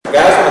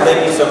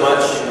thank you so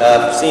much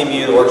for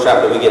CMU, the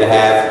workshop that we get to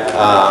have.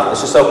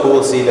 It's just so cool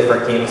to see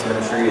different campus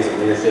ministries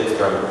and leaderships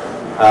from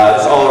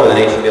just all over the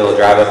nation be able to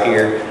drive up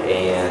here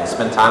and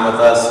spend time with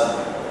us.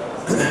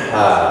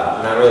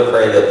 And I really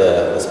pray that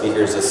the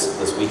speakers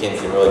this weekend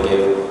can really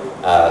give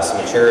some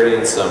maturity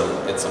and some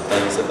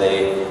things that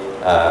they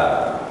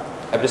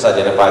have just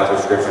identified through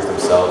scriptures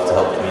themselves to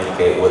help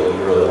communicate what you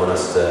really want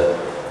us to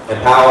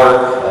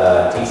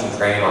empower, teach and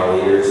train our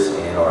leaders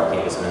and our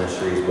campus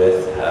ministries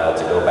with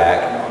to go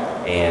back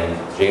and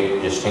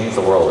just change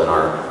the world in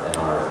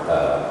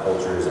our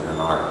cultures and in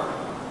our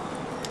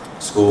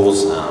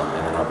schools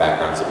and in our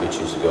backgrounds that we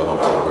choose to go home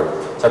forward.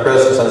 So I pray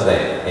this in Son's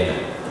name.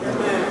 Amen.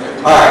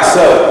 All right,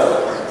 so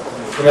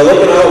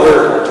looking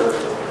over,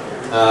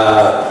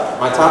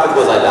 my topic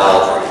was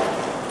idolatry,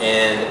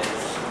 and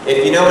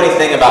if you know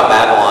anything about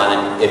Babylon,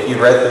 and if you've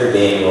read through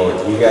Daniel,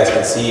 you guys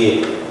can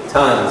see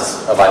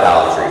tons of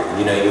idolatry.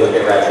 You look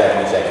at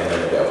Shadrach, Meshach, and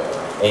Abednego,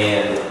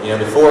 and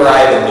before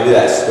I even knew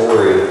that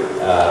story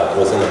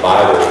was in the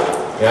Bible,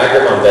 I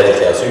grew up on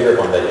VeggieTales. Who grew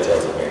up on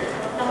VeggieTales in here?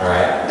 All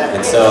right,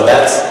 and so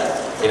that's.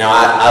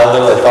 I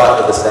literally thought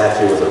that the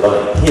statue was a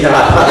bunny. I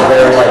thought they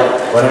were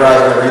like, whenever I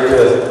was going to read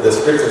through the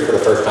scriptures for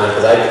the first time,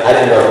 because I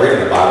didn't grow up reading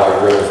the Bible, I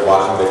grew up just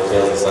watching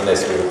VeggieTales in Sunday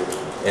school.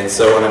 And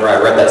so whenever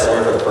I read that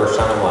story for the first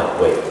time, I'm like,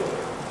 wait,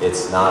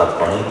 it's not a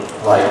bunny?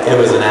 Like, it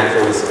was an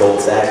actual gold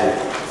statue.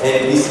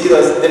 And you see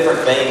those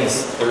different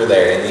things through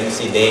there, and you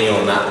see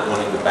Daniel not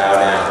wanting to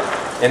bow down.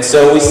 And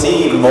so we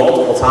see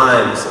multiple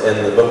times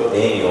in the book of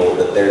Daniel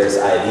that there's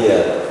this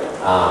idea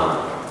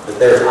that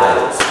there's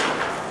idols.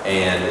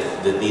 And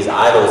that these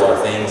idols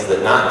are things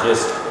that not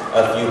just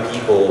a few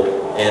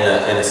people in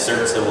a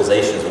certain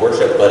civilization's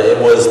worship, but it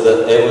was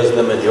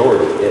the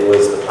majority. It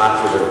was the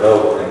popular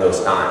vote in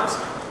those times.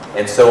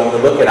 And so when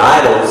we look at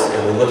idols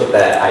and we look at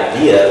that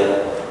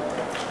idea,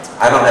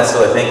 I don't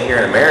necessarily think here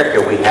in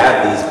America we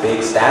have these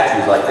big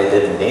statues like they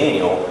did in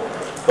Daniel,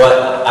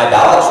 but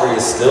idolatry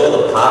is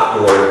still the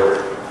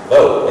popular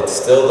vote. It's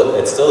still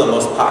the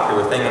most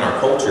popular thing in our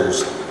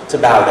cultures to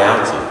bow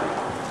down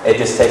to. It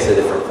just takes a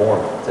different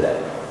form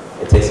today.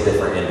 It takes a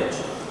different image.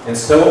 And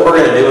so what we're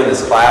going to do in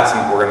this class,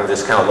 and we're going to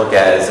just kind of look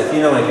at is, if you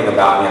know anything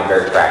about me, I'm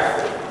very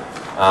practical.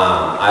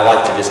 I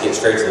like to just get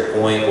straight to the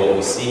point. What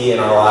we see in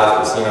our lives,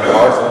 what we see in our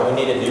hearts, and what we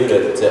need to do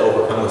to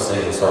overcome those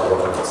things and start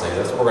working on those things.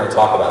 That's what we're going to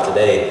talk about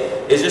today.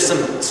 It's just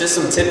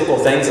some typical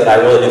things that I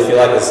really do feel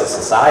like as a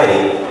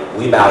society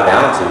we bow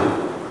down to,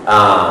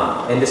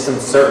 and just some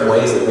certain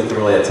ways that we can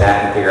really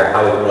attack and figure out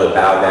how we can really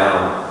bow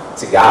down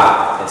to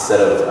God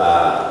instead of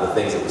the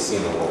things that we see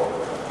in the world.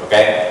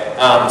 Okay?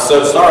 So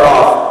to start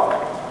off,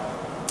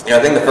 I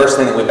think the first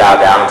thing that we bow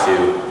down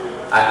to,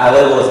 I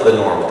label as the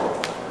normal.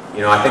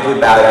 I think we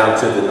bow down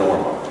to the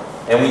normal.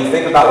 And when you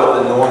think about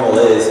what the normal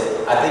is,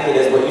 I think it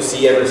is what you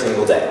see every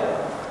single day.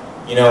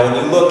 When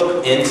you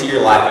look into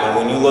your life, and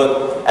when you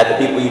look at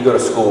the people you go to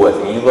school with,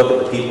 and you look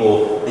at the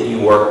people that you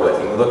work with,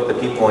 and you look at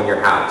the people in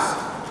your house,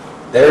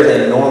 there's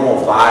a normal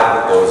vibe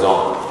that goes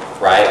on,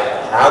 right?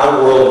 How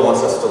the world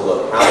wants us to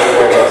look, how the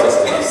world wants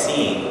us to be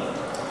seen,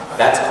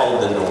 that's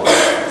called the norm.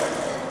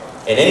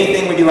 And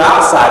anything we do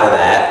outside of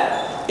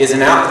that is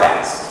an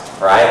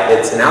outcast, right?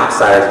 It's an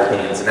outsider's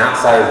opinion, it's an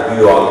outsider's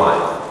view on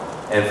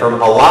life. And for a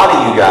lot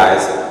of you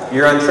guys,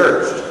 you're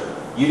unchurched.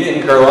 You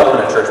didn't grow up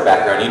in a church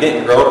background. You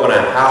didn't grow up in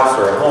a house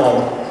or a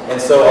home.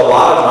 And so a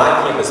lot of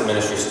my campus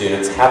ministry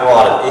students have a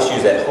lot of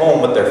issues at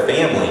home with their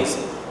families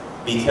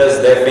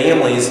because their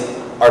families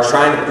are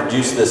trying to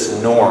produce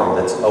this norm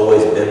that's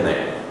always been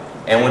there.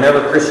 And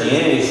whenever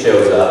Christianity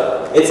shows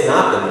up, it's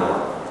not the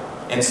norm.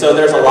 And so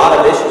there's a lot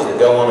of issues that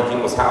go on in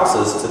people's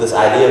houses to this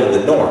idea of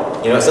the norm.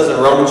 It says in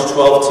Romans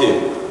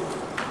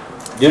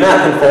 12:2, do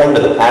not conform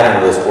to the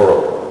pattern of this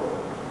world.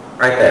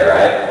 Right there,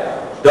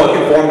 right? Don't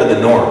conform to the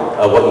norm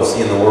of what you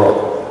see in the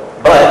world.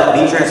 But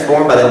be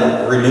transformed by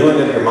the renewing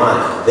of your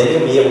mind. Then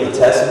you'll be able to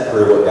test and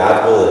prove what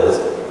God's will is,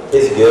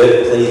 His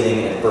good,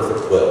 pleasing, and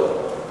perfect will.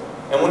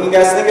 And when you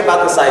guys think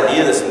about this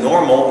idea, this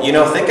normal,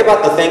 think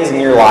about the things in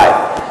your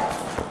life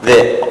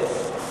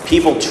that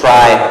people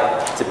try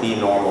to be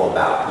normal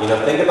about.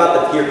 Think about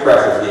the peer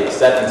pressures, the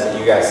acceptance that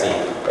you guys see.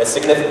 A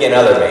significant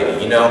other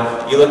maybe,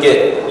 you look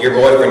at your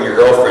boyfriend, your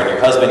girlfriend, your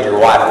husband, your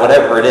wife,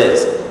 whatever it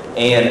is,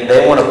 and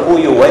they want to pull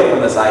you away from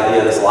this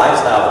idea, this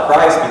lifestyle of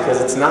Christ,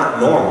 because it's not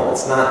normal,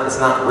 it's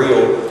not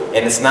real,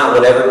 and it's not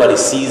what everybody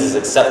sees as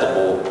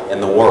acceptable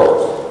in the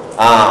world.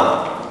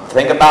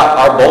 Think about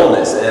our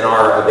boldness and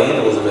our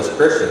evangelism as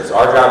Christians.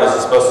 Our job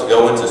is supposed to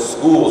go into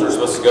schools. We're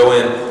supposed to go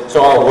into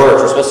our work.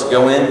 We're supposed to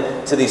go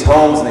into these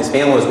homes and these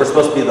families. We're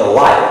supposed to be the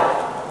light.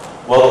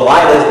 Well, the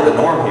light isn't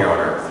the norm here on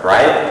earth,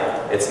 right?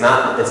 It's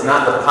not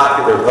the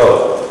popular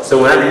vote.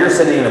 So whenever you're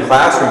sitting in a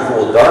classroom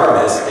full of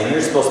darkness and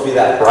you're supposed to be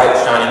that bright,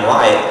 shining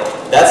light,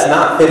 that's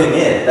not fitting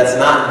in. That's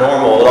not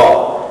normal at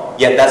all.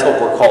 Yet that's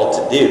what we're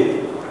called to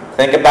do.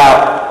 Think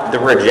about the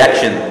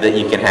rejection that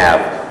you can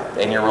have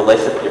in your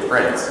relationship with your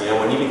friends.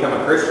 When you become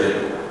a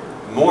Christian,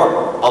 a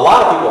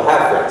lot of people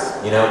have friends,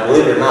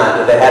 believe it or not,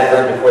 that they had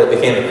friends before they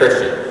became a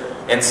Christian.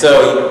 And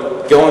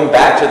so going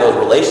back to those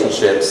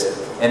relationships,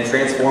 and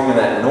transforming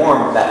that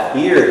norm, that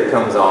fear that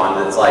comes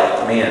on, that's like,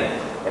 man,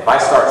 if I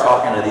start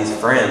talking to these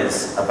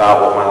friends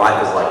about what my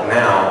life is like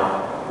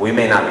now, we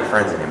may not be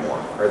friends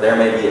anymore, or there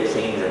may be a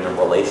change in the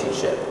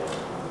relationship.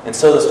 And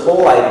so this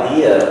whole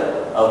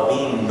idea of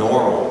being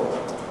normal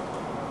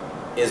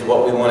is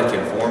what we want to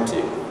conform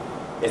to.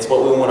 It's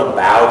what we want to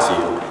bow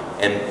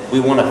to, and we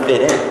want to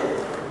fit in.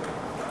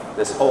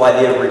 This whole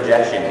idea of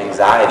rejection,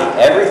 anxiety,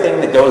 everything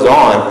that goes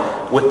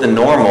on with the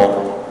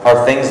normal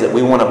are things that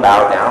we want to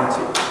bow down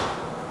to.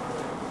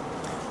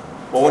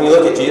 Well, when you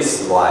look at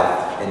Jesus'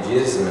 life and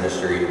Jesus'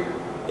 ministry,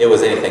 it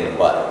was anything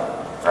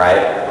but,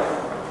 right?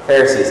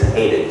 Pharisees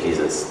hated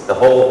Jesus. The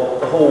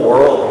whole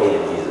world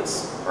hated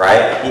Jesus,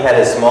 right? He had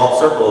his small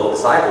circle of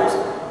disciples,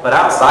 but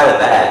outside of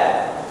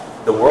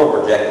that, the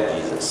world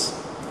rejected Jesus.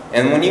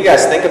 And when you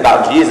guys think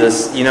about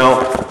Jesus, you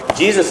know,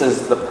 Jesus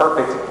is the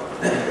perfect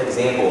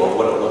example of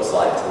what it looks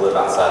like to live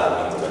outside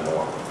the means of the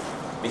norm.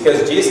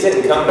 Because Jesus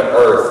didn't come to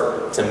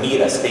earth to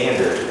meet a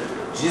standard.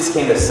 Jesus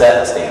came to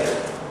set a standard.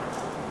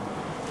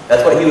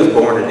 That's what he was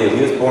born to do.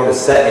 He was born to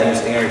set a new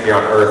standard here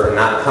on earth and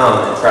not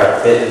come and try to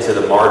fit into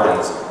the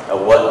margins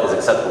of what is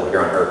acceptable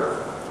here on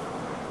earth.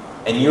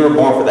 And you were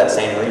born for that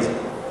same reason.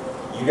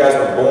 You guys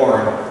were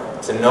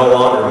born to no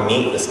longer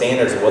meet the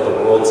standards of what the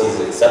world sees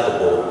as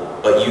acceptable,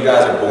 but you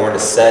guys are born to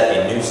set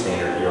a new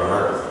standard here on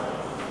earth.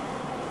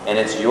 And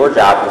it's your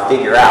job to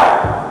figure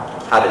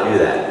out how to do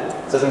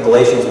that. It says in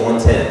Galatians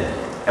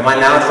 1:10, am I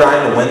now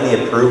trying to win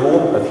the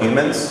approval of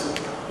humans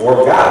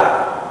or of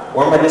God?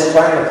 Or am I just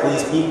trying to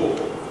please people?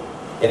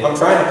 If I'm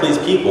trying to please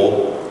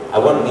people, I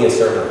wouldn't be a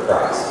servant of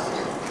Christ.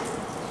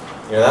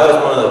 You know, that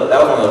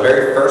was one of the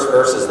very first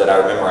verses that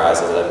I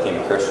memorized as I became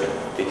a Christian,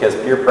 because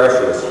peer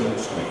pressure was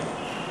huge to me.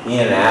 Being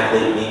an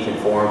athlete, being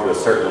conformed to a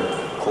certain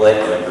clique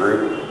and a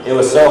group, it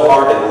was so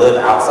hard to live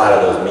outside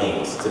of those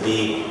means, to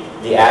be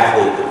the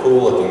athlete, the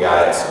cool-looking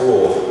guy at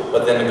school,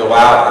 but then to go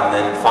out and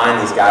then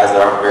find these guys that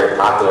aren't very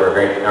popular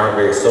or aren't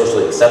very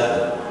socially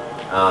accepted,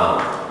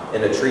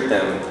 and to treat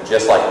them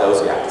just like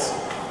those guys.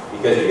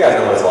 Because you guys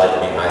know what it's like to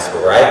be in high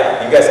school,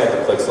 right? You guys know what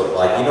the cliques look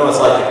like. You know what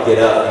it's like to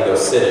get up and go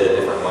sit at a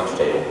different lunch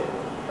table,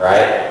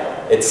 right?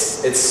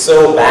 It's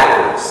so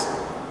backwards,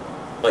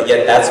 but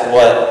yet that's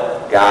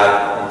what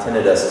God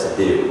intended us to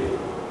do.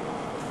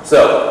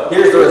 So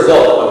here's the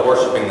result of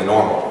worshiping the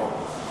normal: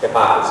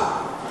 hypocrisy.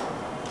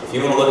 If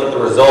you want to look at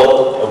the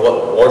result of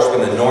what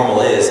worshiping the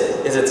normal is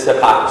it's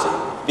hypocrisy.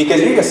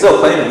 Because you can still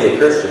claim to be a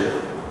Christian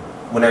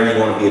whenever you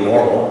want to be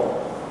normal,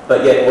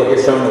 but yet what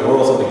you're showing the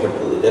world is something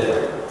completely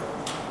different.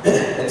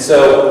 And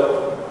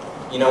so,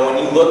 you know, when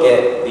you look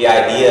at the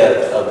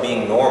idea of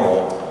being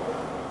normal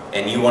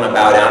and you want to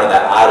bow down to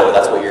that idol,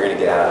 that's what you're going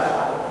to get out of that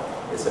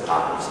idol. It's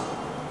hypocrisy.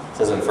 It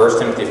says in 1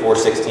 Timothy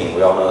 4:16,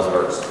 we all know this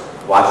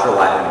verse, watch your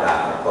life and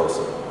doctrine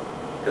closely.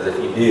 Because if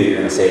you do, you're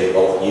going to save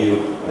both you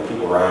and the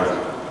people around you.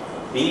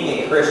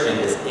 Being a Christian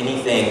is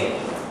anything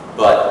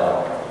but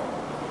normal.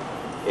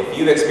 If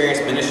you've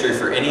experienced ministry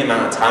for any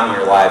amount of time in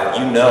your life,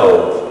 you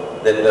know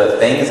that the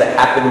things that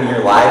happen in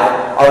your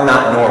life are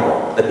not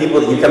normal. The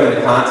people that you come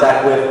into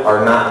contact with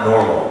are not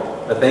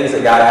normal. The things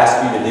that God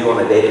asks you to do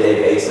on a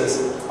day-to-day basis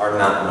are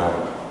not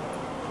normal.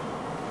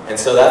 And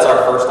so that's our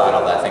first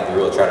idol that I think we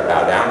really try to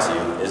bow down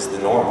to, is the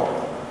normal.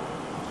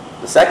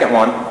 The second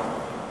one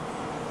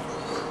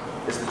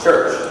is the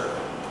church.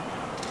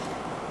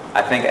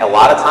 I think a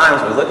lot of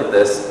times we look at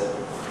this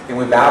and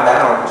we bow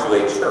down to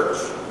a church.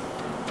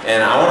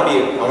 And I want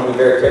to be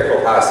very careful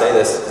of how I say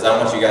this, because I don't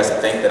want you guys to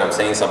think that I'm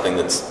saying something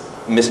that's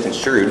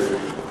misconstrued.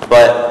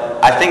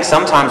 But I think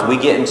sometimes we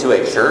get into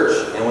a church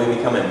and we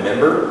become a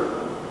member,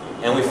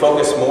 and we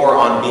focus more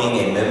on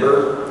being a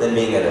member than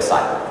being a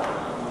disciple.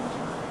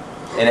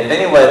 And if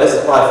anyway, this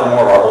is probably for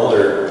more of our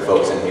older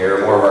folks in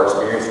here, more of our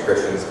experienced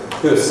Christians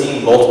who have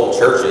seen multiple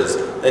churches,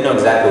 they know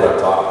exactly what I'm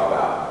talking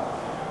about.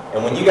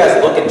 And when you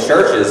guys look in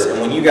churches,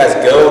 and when you guys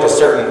go to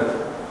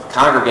certain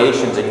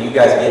congregations and you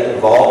guys get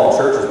involved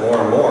in churches more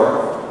and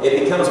more,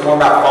 it becomes more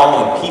about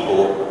following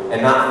people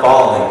and not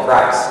following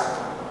Christ.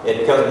 It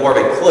becomes more of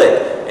a clique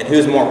and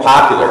who's more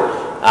popular.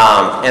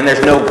 And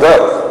there's no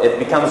growth. It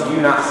becomes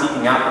you not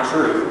seeking out the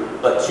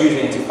truth, but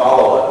choosing to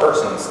follow a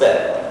person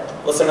instead.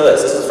 Listen to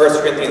this. This is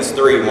 1 Corinthians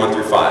 3, 1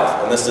 through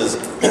 5. And this is,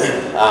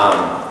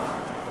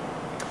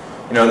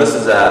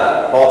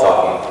 Paul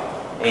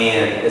talking.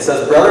 And it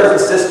says, brothers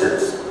and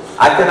sisters,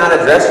 I cannot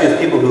address you as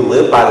people who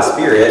live by the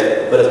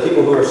Spirit, but as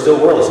people who are still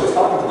worldly. So he's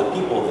talking to the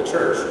people of the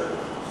church.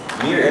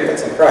 Mere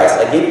infants in Christ.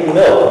 I gave you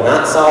milk,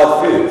 not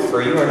solid food,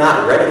 for you are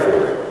not ready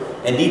for it.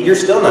 Indeed, you're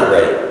still not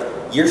ready.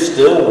 You're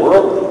still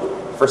worldly.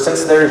 For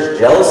since there is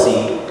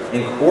jealousy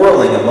and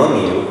quarreling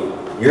among you,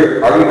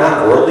 are you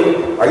not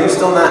worldly? Are you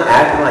still not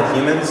acting like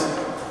humans?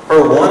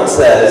 For one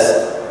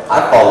says,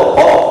 I follow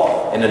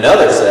Paul, and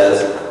another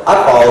says, I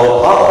follow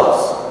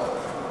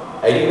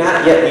Apollos. Are you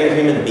not yet mere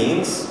human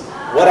beings?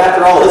 What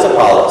after all is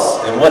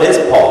Apollos, and what is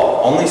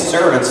Paul? Only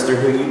servants through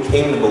whom you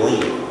came to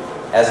believe,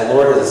 as the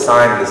Lord has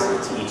assigned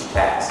this to each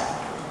task.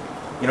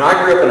 You know,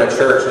 I grew up in a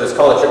church, it was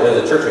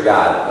a Church of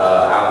God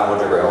out in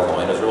Wood River,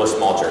 Illinois. It was a really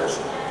small church.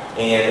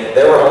 And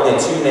there were only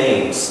two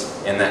names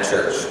in that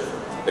church.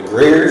 The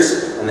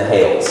Greers and the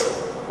Hales.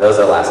 Those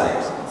are last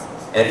names.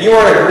 And if you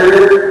weren't a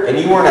Greer and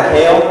you weren't a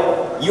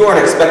Hale, you weren't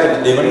expected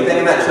to do anything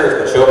in that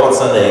church but show up on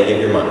Sunday and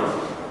give your money.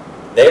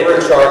 They were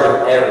in charge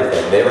of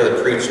everything. They were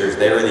the preachers.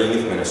 They were the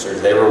youth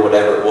ministers. They were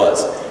whatever it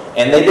was.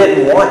 And they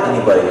didn't want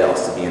anybody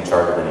else to be in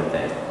charge of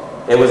anything.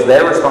 It was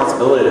their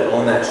responsibility to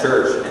own that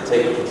church and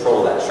take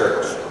control of that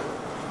church.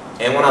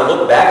 And when I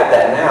look back at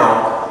that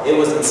now, it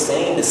was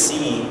insane to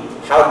see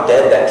how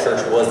dead that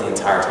church was the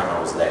entire time I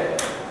was there.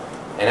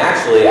 And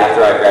actually,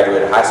 after I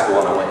graduated high school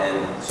and I went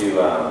into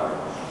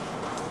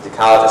to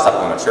college, I stopped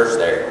going to church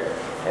there.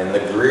 And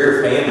the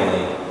Greer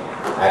family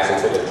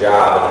actually took a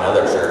job in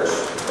another church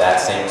that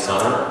same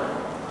summer.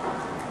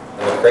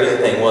 And the crazy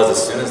thing was,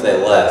 as soon as they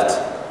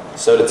left,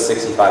 so did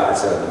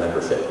 65% of the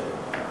membership.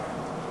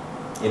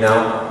 You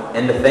know?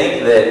 And to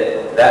think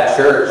that that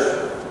church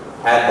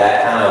had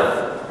that kind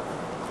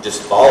of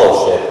just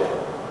fellowship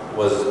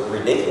was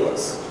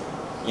ridiculous.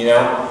 You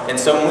know? And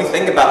so when we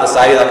think about this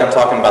idea like I'm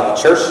talking about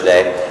the church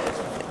today,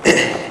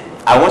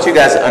 I want you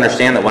guys to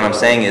understand that what I'm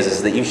saying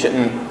is that you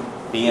shouldn't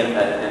be in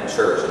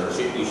church,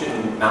 and you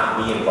shouldn't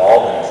not be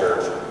involved in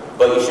church,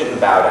 but you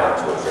shouldn't bow down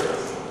to a church.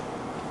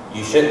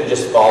 You shouldn't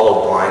just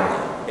follow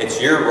blindly.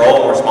 It's your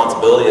role and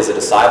responsibility as a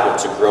disciple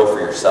to grow for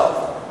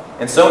yourself.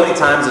 And so many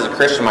times as a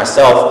Christian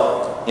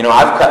myself, you know,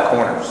 I've cut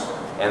corners.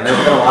 And there's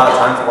been a lot of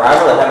times where I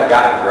really haven't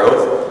gotten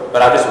growth,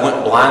 but I just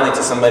went blindly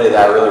to somebody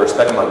that I really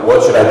respect. I'm like,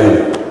 what should I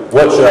do?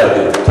 What should I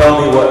do?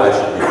 Tell me what I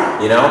should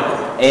do, you know?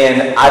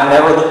 And I've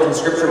never looked in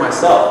Scripture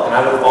myself, and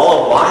I would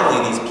follow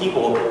blindly these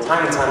people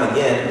time and time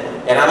again.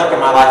 And I look at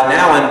my life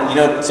now, and you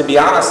know, to be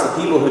honest,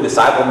 the people who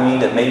discipled me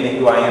that made me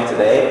who I am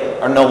today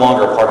are no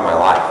longer a part of my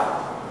life.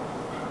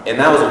 And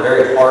that was a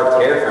very hard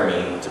tear for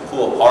me to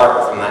pull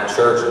apart from that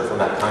church and from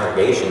that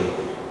congregation,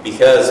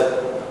 because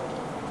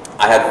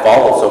I had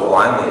followed so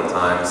blindly at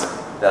times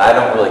that I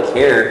don't really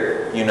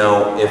care, you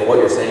know, if what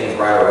you're saying is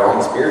right or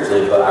wrong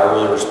spiritually, but I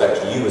really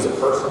respect you as a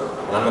person,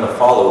 and I'm going to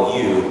follow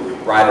you,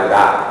 right or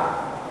die.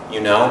 You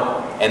know?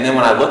 And then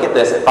when I look at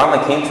this, it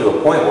finally came to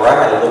a point where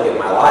I had to look at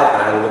my life,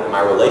 and I had to look at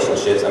my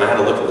relationships, and I had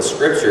to look at the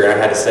Scripture, and I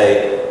had to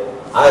say,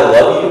 I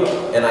love you,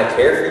 and I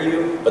care for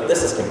you, but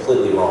this is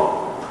completely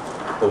wrong.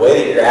 The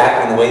way that you're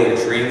acting, the way that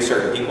you're treating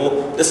certain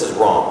people, this is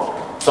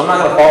wrong. So I'm not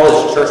going to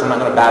follow this church, I'm not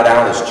going to bow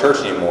down to this church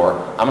anymore.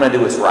 I'm going to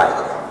do what's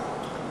right.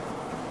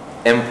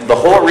 And the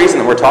whole reason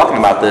that we're talking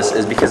about this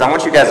is because I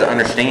want you guys to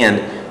understand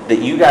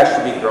that you guys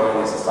should be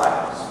growing as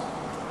disciples.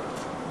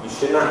 You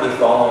should not be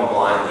following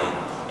blindly.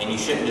 And you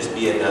shouldn't just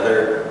be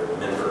another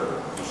member.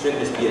 You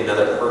shouldn't just be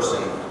another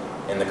person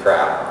in the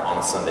crowd on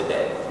a Sunday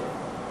day.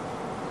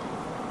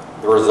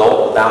 The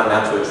result of bowing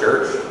down to a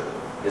church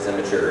is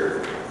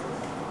immaturity.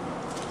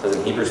 It says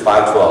in Hebrews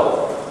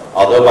 5:12,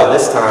 although by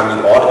this time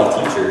you ought to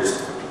be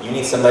teachers, you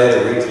need somebody to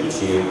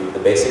reteach you the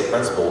basic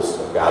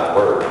principles of God's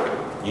Word.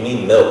 You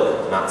need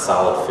milk, not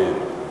solid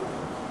food.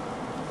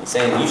 He's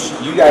saying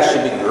you guys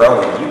should be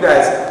growing. You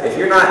guys, if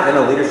you're not in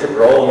a leadership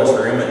role in this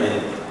room,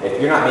 and if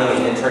you're not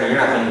being an intern,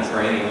 you're not being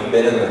trained, and you've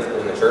been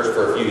in the church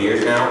for a few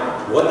years now,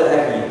 what the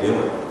heck are you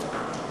doing?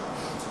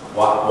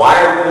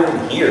 Why are you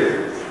even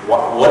here?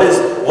 What is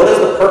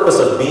the purpose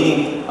of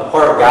being a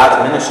part of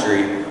God's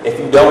ministry if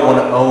you don't want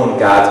to own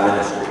God's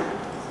ministry?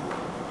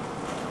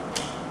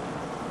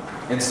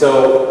 And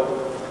so,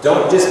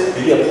 don't just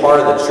be a part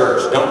of the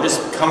church. Don't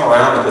just come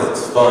around because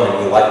it's fun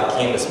and you like the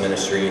campus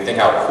ministry and you think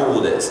how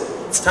cool it is.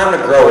 It's time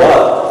to grow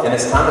up, and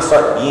it's time to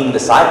start being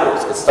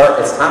disciples. It's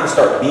time to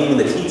start being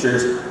the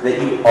teachers that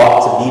you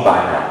ought to be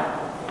by now.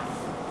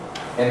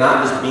 And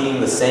not just being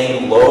the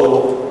same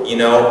low, you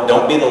know,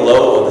 don't be the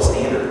low of the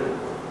standard.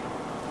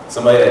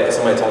 Somebody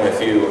told me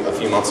a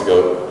few months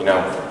ago, you know,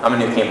 I'm a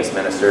new campus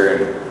minister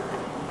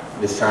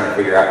and just trying to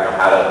figure out, you know,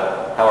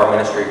 how our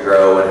ministry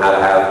grow and how to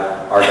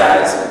have our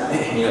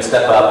guys, you know,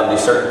 step up and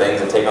do certain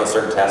things and take on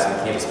certain tasks in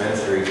the campus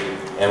ministry.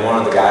 And one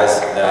of the guys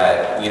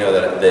that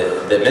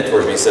that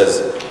mentors me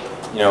says,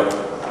 you know,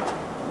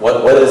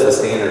 what is the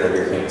standard of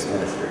your campus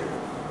ministry?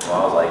 Well,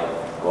 I was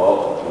like,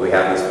 well, we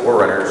have these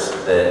forerunners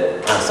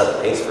that kind of set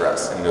the pace for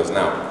us. And he goes,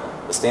 no,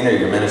 the standard of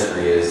your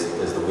ministry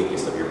is the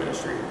weakest of your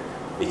ministry.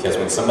 Because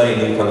when somebody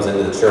new comes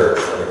into the church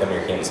and they come to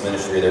your campus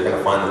ministry, they're going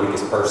to find the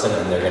weakest person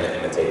and they're going to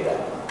imitate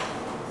that.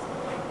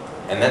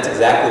 And that's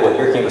exactly what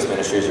your campus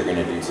ministries are going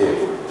to do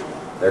too.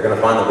 They're going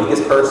to find the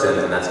weakest person,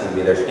 and that's going to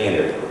be their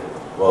standard.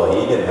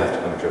 Well, he didn't have to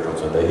come to church on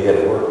Sunday. He had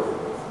to work.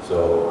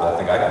 So I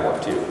think I can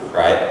work too,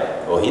 right?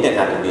 Well, he didn't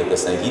have to be at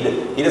this thing.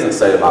 He doesn't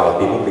study the Bible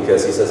with people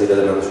because he says he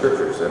doesn't know the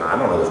Scriptures. And I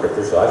don't know the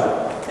Scriptures, so I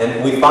should.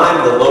 And we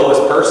find the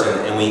lowest person,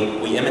 and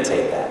we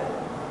imitate that.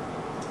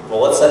 Well,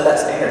 let's set that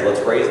standard.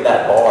 Let's raise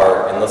that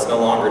bar, and let's no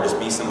longer just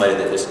be somebody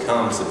that just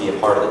comes to be a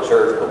part of the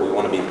church, but we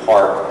want to be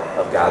part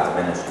of God's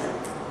ministry.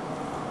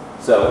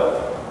 So,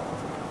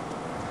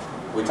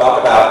 we talk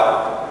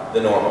about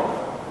the normal.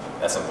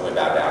 That's something we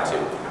bow down to.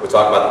 We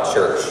talk about the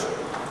church.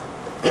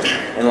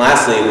 And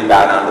lastly, we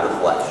bow down to the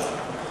flesh.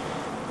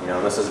 You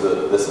know, this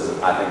is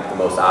I think the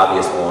most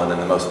obvious one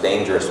and the most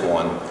dangerous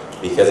one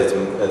because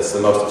it's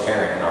the most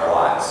apparent in our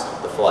lives,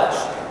 the flesh.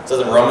 It says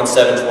in Romans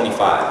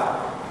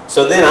 7:25.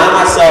 So then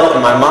I myself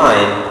in my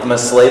mind am a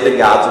slave to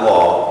God's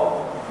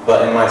law,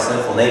 but in my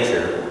sinful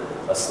nature,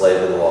 a slave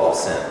to the law of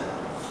sin.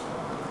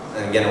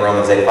 And again in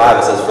Romans 8:5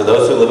 it says, for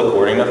those who live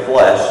according to the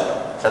flesh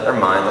set their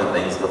minds on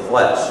things of the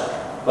flesh,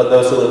 but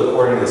those who live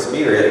according to the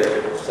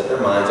Spirit set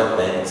their minds on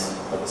things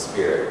of the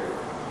Spirit.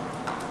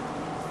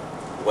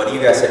 What do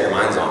you guys set your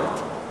minds on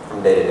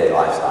from day-to-day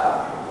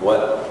lifestyle?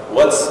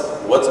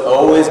 What's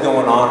always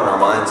going on in our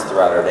minds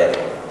throughout our day?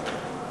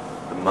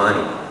 The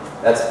money.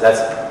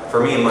 That's for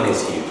me, money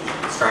is huge.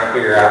 It's trying to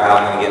figure out how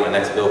I'm going to get my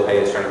next bill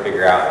paid. It's trying to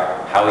figure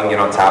out how we can get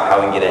on top, how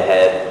we can get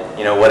ahead.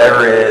 You know,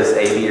 whatever it is,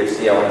 A, B, or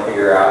C, I want to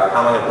figure out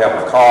how am I going to pay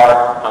off my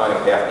car, how am I going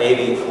to pay off A,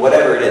 B,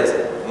 whatever it is.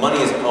 Money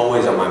is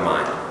always on my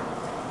mind.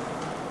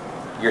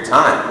 Your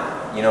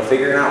time. You know,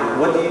 figuring out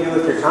what do you do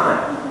with your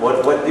time?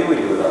 What do we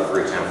do with our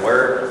free time?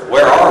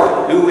 Where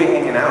are we? Who are we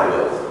hanging out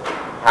with?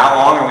 How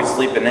long are we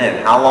sleeping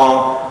in? How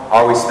long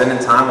are we spending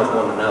time with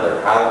one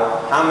another?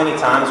 How many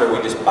times are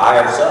we just by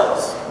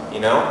ourselves?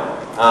 You know,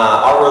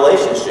 our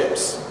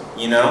relationships.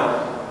 You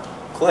know,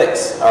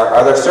 cliques.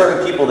 Are there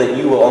certain people that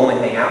you will only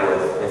hang out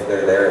with if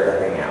they're there at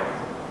the hangout?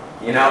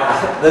 You know,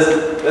 this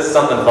is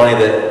something funny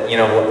that, you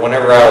know,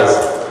 whenever I was,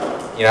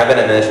 you know, I've been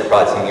in ministry for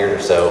probably 10 years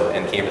or so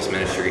in campus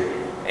ministry,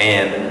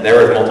 and there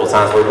were multiple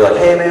times where we'd be like,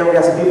 hey man, we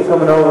got some people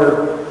coming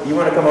over, you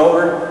want to come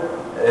over?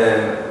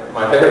 And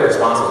my favorite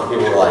response was when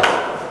people were like,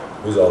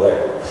 who's all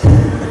there?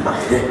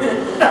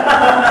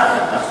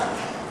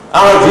 I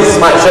don't know, Jesus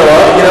might show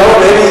up, you know,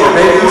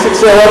 maybe you should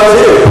show up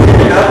too,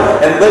 you know?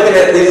 And looking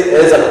at these,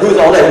 it's like, who's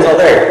all there, who's all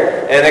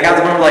there? And I got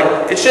the moment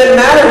like, it shouldn't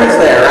matter who's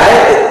there,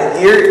 right?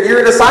 You're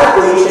a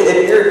disciple,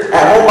 if you're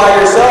at home by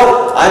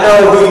yourself, I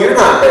know who you're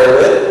not there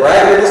with,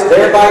 right? You're just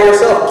there by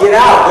yourself. Get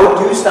out,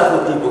 go do stuff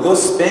with people, go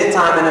spend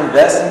time and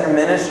invest in your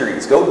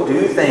ministries, go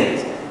do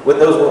things with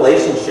those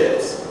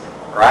relationships,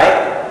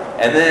 right?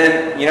 And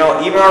then, you know,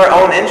 even our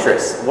own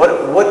interests. What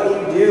do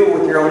you do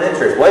with your own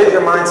interests? What is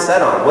your mind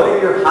set on? What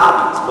are your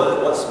hobbies?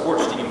 What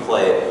sports do you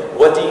play?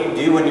 What do you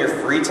do in your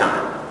free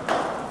time?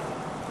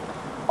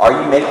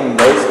 Are you making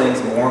those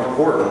things more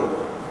important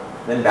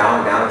than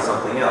bowing down to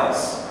something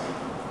else?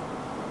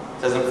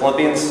 It says in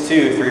Philippians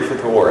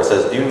 2:3-4, it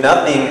says, do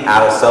nothing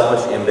out of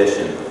selfish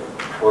ambition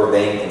or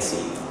vain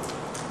conceit.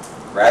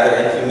 Rather,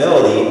 in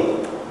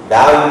humility,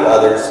 value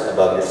others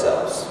above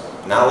yourselves,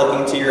 not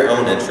looking to your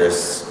own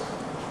interests,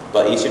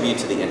 but each of you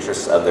to the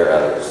interests of their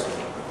others.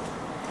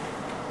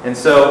 And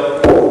so,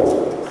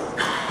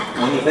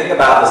 when you think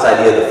about this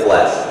idea of the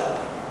flesh,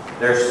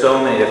 there's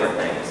so many different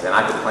things, and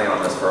I could plan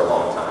on this for a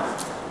long time.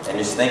 And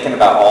just thinking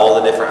about all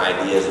the different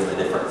ideas and the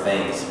different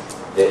things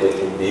that we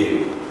can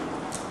do.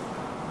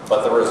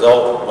 But the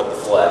result with the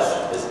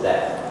flesh is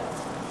death.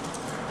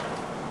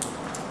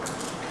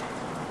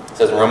 It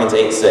says in Romans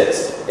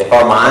 8:6, if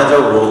our minds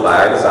are ruled by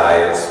our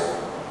desires,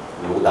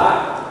 we will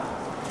die.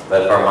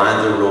 But if our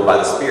minds are ruled by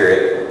the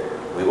Spirit,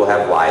 we will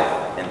have life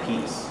and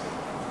peace.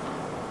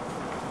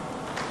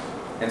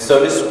 And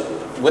so just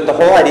with the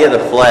whole idea of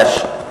the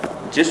flesh,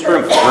 just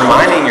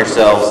reminding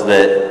yourselves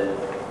that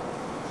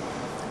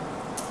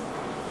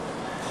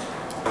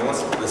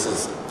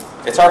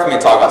it's hard for me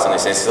to talk about some of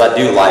these things because I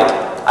do like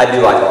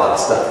a lot of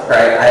stuff,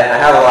 right? I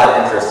have a lot of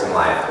interests in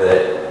life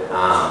that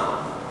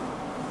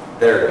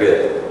are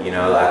good. You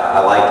know, I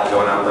like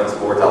going out and playing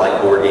sports. I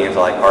like board games.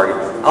 I like parties.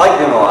 I like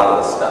doing a lot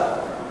of this stuff.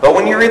 But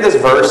when you read this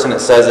verse and it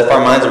says, if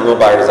our minds are ruled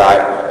by our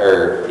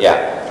desire,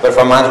 but if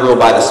our minds are ruled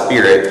by the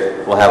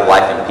Spirit, we'll have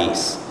life and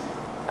peace.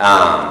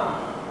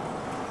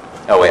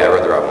 Oh wait, I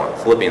read the wrong one.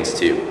 Philippians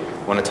 2.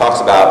 When it talks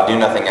about do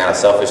nothing out of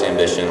selfish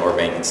ambition or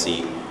vain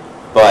conceit,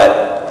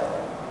 but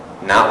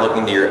not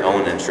looking to your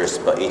own interests,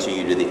 but each of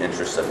you to the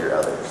interests of your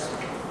others.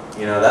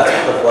 You know, that's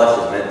what the flesh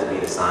is meant to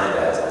be designed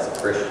as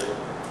a Christian.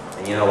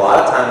 And you know, a lot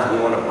of times we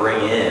want to bring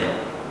in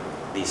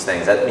these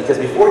things. Because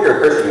before you're a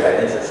Christian, you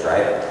had interest,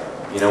 right?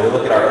 You know, we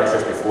look at our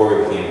interests before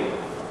we became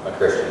a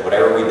Christian,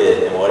 whatever we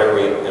did and whatever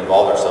we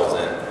involved ourselves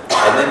in.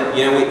 And then,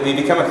 you know, we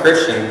become a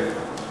Christian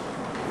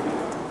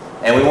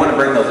and we want to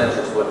bring those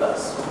interests with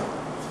us.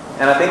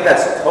 And I think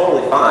that's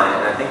totally fine,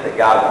 and I think that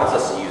God wants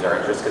us to use our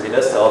interests because He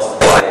does tell us to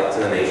go out to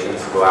the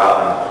nations, go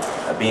out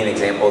and be an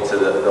example to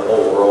the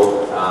whole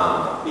world,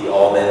 be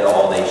all men to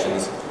all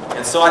nations.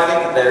 And so I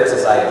think that there's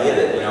this idea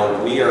that, you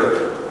know, we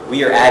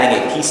are adding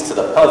a piece to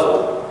the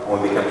puzzle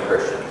when we become a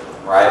Christian,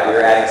 right? We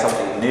are adding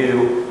something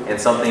new and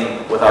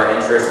something with our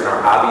interests and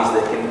our hobbies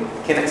that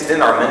can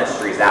extend our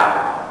ministries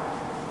out.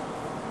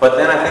 But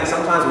then I think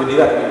sometimes we do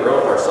have to be real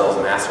with ourselves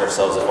and ask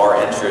ourselves if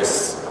our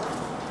interests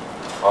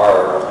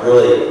are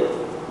really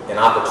an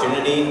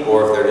opportunity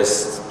or if they're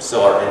just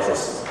still our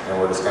interests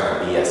and we're just kind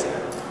of BSing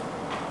it.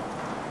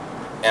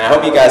 And I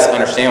hope you guys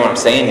understand what I'm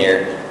saying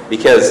here,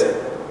 because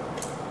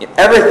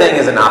everything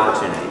is an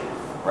opportunity,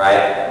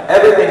 right?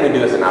 Everything we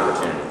do is an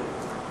opportunity.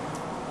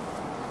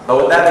 But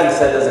with that being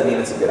said, doesn't mean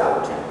it's a good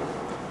opportunity.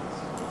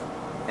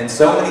 And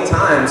so many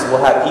times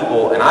we'll have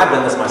people, and I've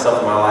done this myself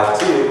in my life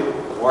too,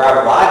 where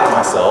I've lied to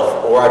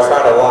myself or I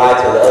try to lie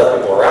to the other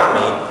people around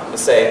me and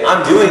say,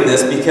 I'm doing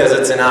this because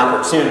it's an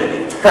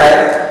opportunity,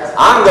 right?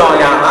 I'm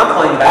going out and I'm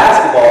playing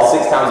basketball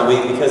 6 times a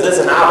week because it's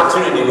an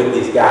opportunity with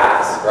these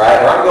guys,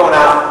 right? Or I'm going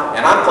out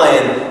and I'm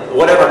playing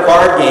whatever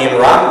card game,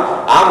 or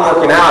I'm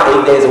working out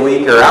 8 days a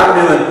week, or I'm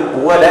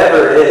doing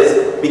whatever it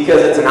is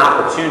because it's an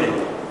opportunity.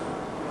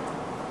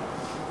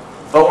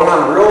 But when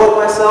I'm real with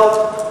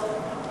myself,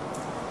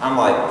 I'm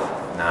like,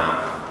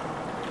 nah,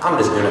 I'm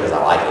just doing it because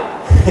I like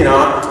it. You know,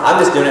 I'm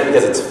just doing it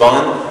because it's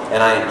fun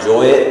and I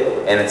enjoy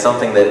it and it's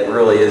something that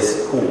really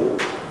is cool.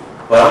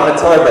 But I'm going to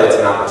tell everybody it's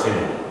an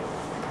opportunity.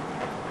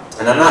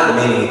 And I'm not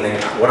demeaning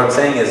anything. What I'm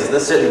saying is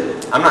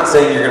I'm not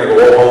saying you're going to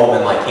go home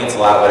and like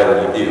cancel out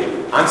whatever you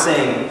do. I'm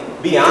saying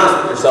be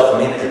honest with yourself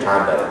and manage your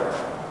time better.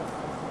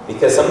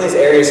 Because some of these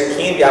areas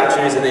can be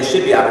opportunities and they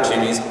should be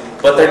opportunities,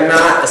 but they're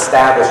not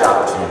established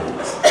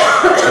opportunities.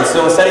 And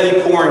so instead of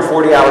you pouring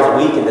 40 hours a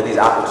week into these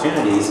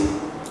opportunities,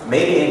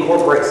 maybe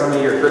incorporate some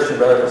of your Christian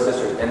brothers and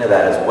sisters into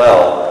that as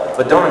well,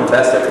 but don't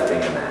invest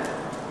everything in that.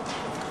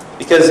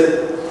 Because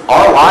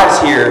our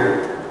lives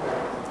here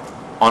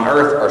on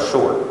earth are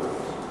short.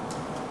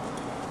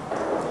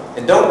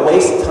 And don't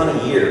waste a ton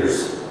of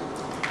years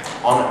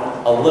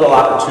on a little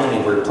opportunity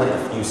where you're planting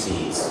a few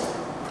seeds.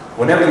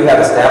 Whenever you have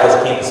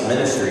established campus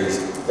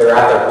ministries, they're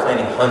out there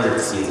planting hundreds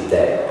of seeds a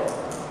day.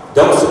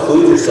 Don't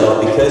seclude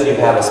yourself because you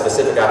have a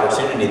specific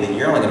opportunity that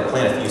you're only going to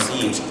plant a few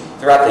seeds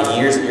throughout the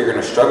years that you're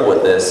going to struggle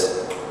with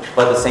this.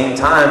 But at the same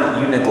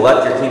time, you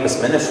neglect your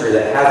campus ministry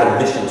that has a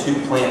mission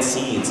to plant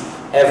seeds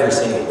every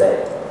single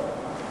day.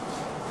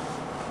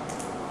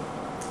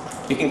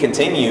 You can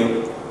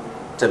continue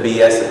to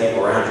BS the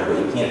people around you,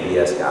 but you can't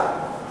BS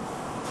God.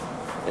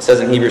 It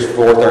says in Hebrews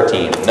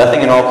 4:13,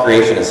 nothing in all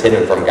creation is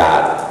hidden from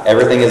God.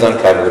 Everything is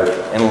uncovered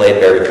and laid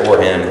bare before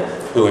Him,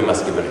 who we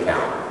must give an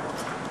account.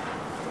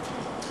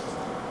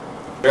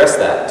 Address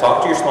that.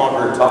 Talk to your small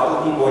group. Talk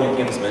to the people in your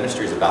campus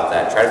ministries about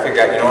that. Try to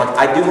figure out, you know what,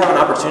 I do have an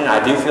opportunity.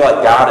 I do feel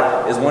like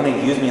God is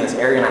wanting to use me in this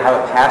area and I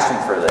have a passion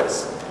for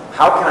this.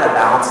 How can I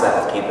balance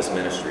that with campus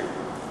ministry?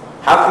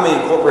 How can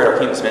we incorporate our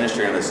campus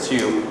ministry in this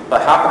too?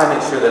 But how can I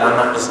make sure that I'm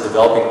not just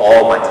developing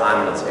all of my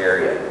time in this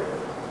area?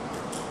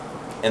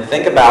 And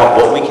think about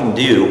what we can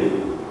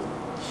do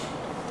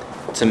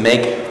to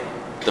make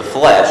the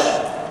flesh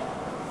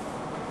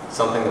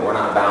something that we're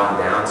not bound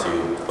down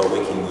to, but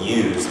we can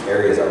use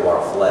areas of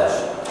our flesh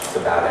to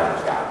bow down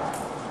to God.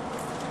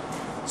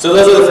 So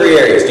those are the 3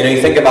 areas. You know,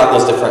 you think about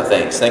those different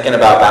things. Thinking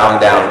about bowing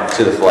down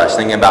to the flesh,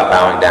 thinking about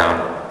bowing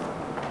down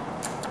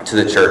to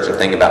the church, and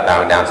thinking about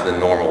bowing down to the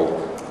normal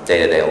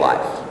day-to-day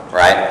life,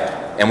 right?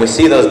 And we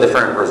see those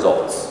different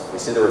results. We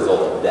see the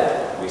result of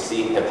death. We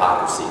see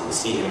hypocrisy. We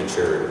see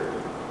immaturity.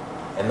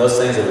 And those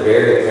things are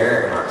very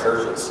apparent in our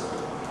churches.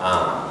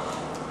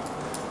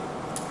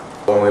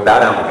 When we bow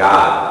down to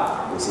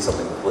God, we see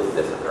something completely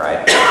different,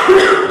 right?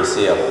 We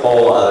see a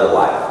whole other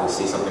life. We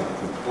see something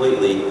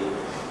completely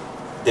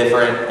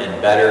different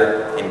and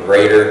better and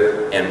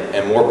greater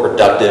and more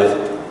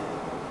productive.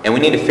 And we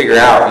need to figure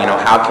out, you know,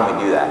 how can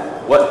we do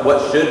that?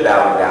 What should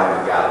bowing down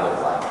to God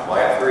look like? Well,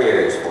 I got 3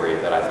 areas for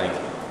you that I think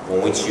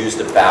when we choose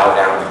to bow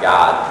down to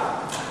God,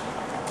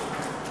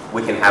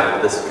 we can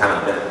have this kind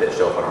of benefit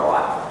show up in our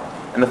life.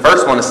 And the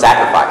first one is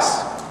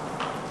sacrifice.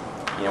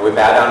 You know, we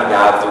bow down to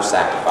God through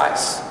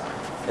sacrifice.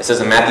 It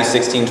says in Matthew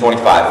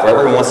 16:25,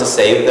 whoever wants to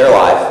save their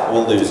life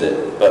will lose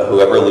it, but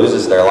whoever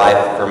loses their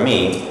life for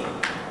me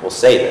will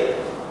save it.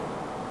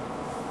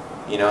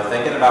 You know,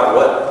 thinking about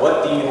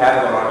what do you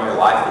have going on in your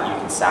life that you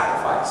can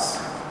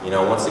sacrifice? You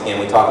know, once again,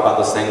 we talk about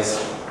those things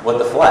with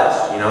the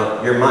flesh. You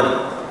know, your money,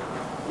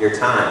 your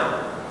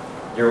time,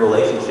 your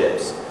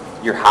relationships,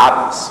 your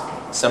hobbies.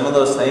 Some of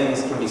those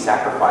things can be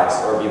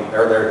sacrificed or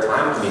their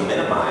time can be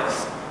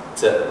minimized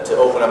to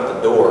open up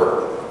the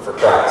door for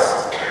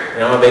Christ. You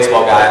know, I'm a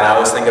baseball guy, and I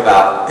always think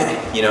about,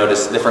 you know,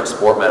 just different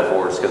sport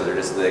metaphors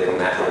because they come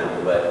naturally to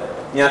me. But,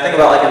 you know, I think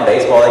about like in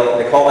baseball,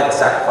 they call it like a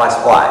sacrifice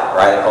fly,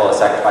 right? They call it a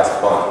sacrifice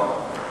bunt.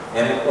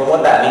 And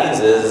what that means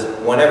is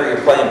whenever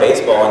you're playing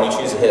baseball and you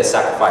choose to hit a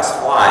sacrifice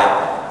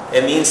fly,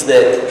 it means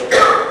that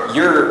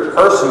your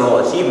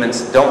personal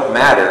achievements don't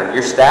matter.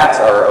 Your stats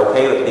are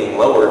okay with being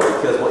lowered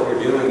because what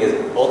you're doing is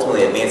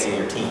ultimately advancing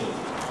your team.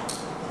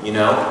 You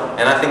know?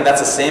 And I think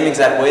that's the same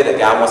exact way that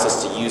God wants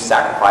us to use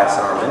sacrifice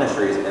in our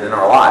ministries and in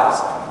our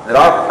lives. That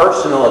our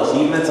personal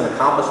achievements and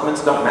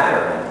accomplishments don't matter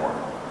anymore.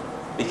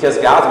 Because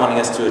God's wanting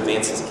us to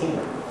advance His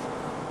kingdom.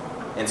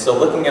 And so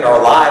looking at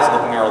our lives,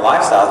 looking at our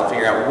lifestyles, and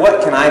figuring out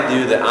what can I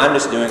do that I'm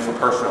just doing for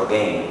personal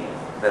gain,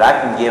 that I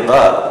can give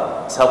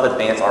up to help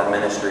advance our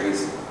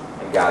ministries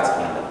in God's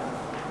kingdom.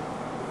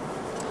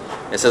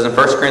 It says in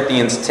 1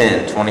 Corinthians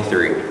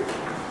 10:23,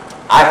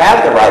 I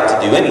have the right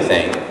to do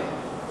anything,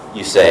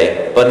 you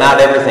say, but not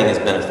everything is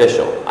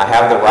beneficial. I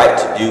have the right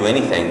to do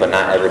anything, but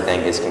not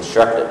everything is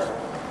constructive.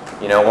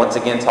 You know, once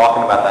again,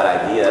 talking about that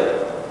idea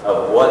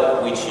of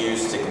what we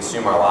choose to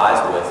consume our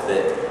lives with,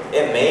 that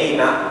it may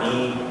not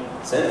be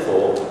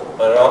sinful,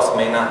 but it also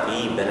may not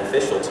be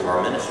beneficial to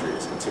our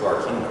ministries and to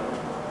our kingdom.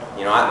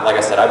 You know, like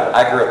I said,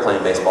 I grew up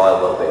playing baseball. I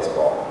love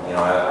baseball. You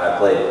know, I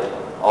played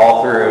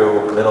all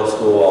through middle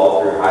school,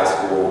 all through high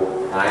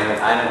school. And I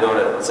ended up going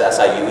to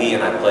SIUE,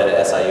 and I played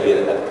at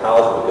SIUE at the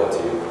college we would go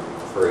to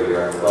for a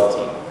year on the 12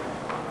 team.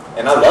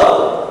 And I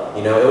loved it.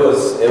 You know,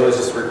 it was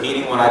just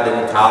repeating what I did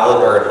in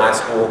college or in high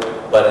school,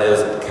 but it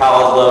was at the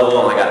college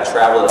level, and I got to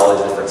travel to all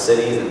these different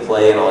cities and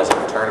play in all these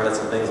different tournaments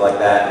and things like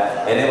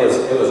that. And it was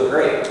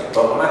great.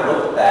 But when I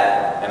looked at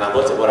that and I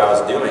looked at what I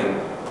was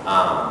doing,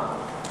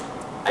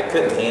 I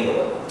couldn't handle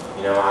it.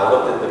 You know, I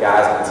looked at the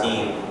guys on the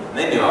team, and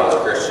they knew I was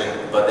a Christian,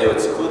 but they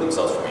would seclude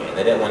themselves from me, and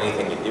they didn't want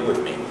anything to do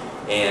with me.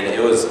 And it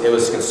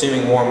was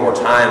consuming more and more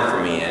time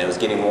for me, and it was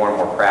getting more and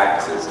more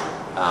practices.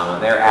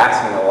 And they were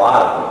asking a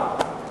lot of me.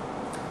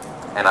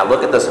 And I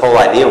look at this whole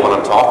idea, what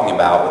I'm talking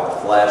about with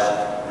the flesh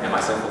and my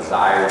sinful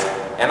desires,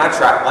 and I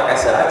tried, like I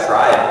said, I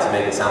tried to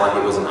make it sound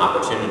like it was an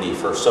opportunity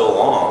for so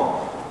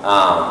long,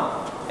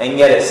 and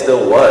yet it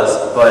still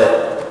was,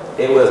 but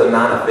it was a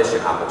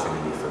non-efficient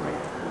opportunity for me.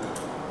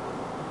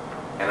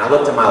 And I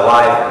looked at my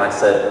life and I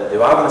said,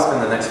 do I want to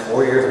spend the next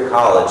 4 years of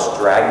college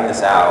dragging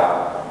this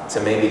out to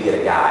maybe get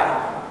a guy?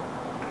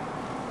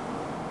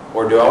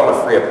 Or do I want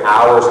to free up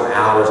hours and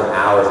hours and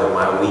hours of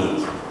my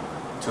week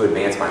to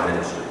advance my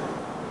ministry?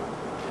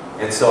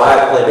 And so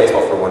I played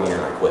baseball for 1 year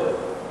and I quit.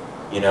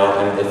 You know,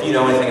 and if you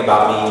know anything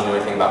about me, you know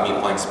anything about me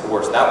playing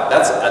sports,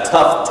 that's a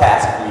tough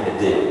task for me to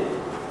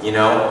do, you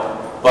know?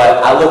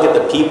 But I look at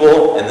the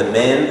people and the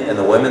men and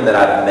the women that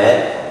I've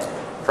met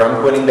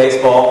from quitting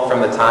baseball, from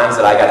the times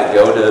that I got to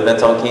go to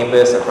events on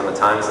campus, and from the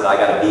times that I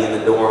got to be in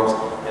the dorms,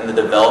 and the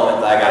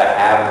development that I got to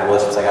have, and the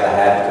relationships I got to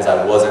have because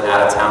I wasn't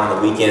out of town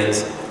on the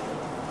weekends.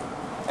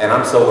 And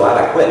I'm so glad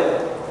I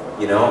quit.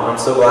 You know, I'm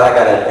so glad I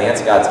got to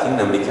advance God's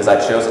kingdom because I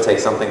chose to take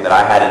something that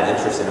I had an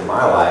interest in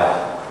my life,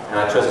 and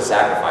I chose to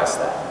sacrifice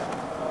that.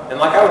 And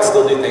like I would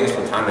still do things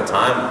from time to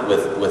time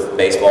with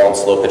baseball and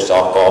slow pitch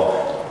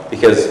softball,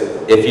 because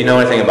if you know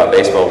anything about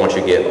baseball, once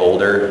you get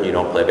older, you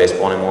don't play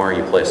baseball anymore,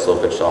 you play slow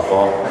pitch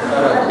softball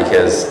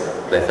because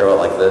they throw it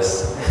like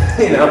this,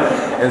 you know?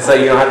 And so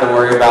you don't have to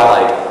worry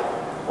about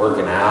like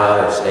working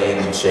out or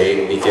staying in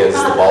shape because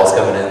the ball's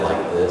coming in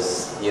like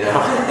this, you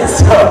know? And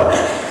so,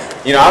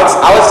 you know,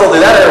 I would still do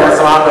that every once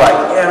in a while. I'd be like,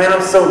 yeah, man,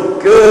 I'm so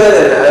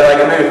good,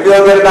 and it made me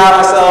feel good about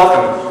myself,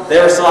 and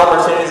there were still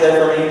opportunities there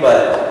for me,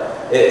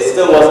 but it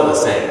still wasn't the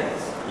same,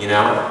 you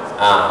know?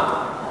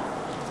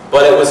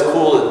 But it was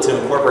cool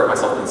to incorporate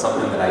myself in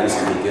something that I used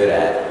to be good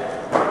at,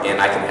 and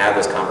I can have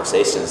those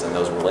conversations and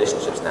those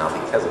relationships now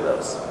because of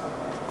those.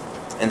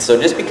 And so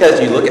just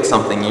because you look at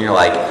something and you're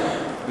like,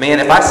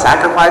 man, if I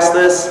sacrifice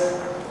this,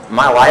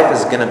 my life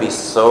is going to be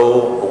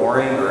so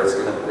boring, or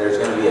there's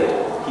going to be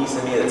a piece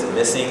of me that's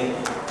missing.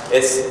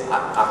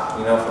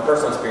 You know, from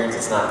personal experience,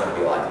 it's not going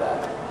to be like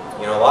that.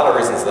 You know, a lot of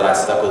reasons that I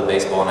stuck with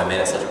baseball and I made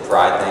it such a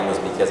pride thing was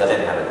because I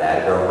didn't have a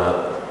dad growing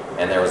up,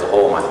 and there was a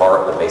hole in my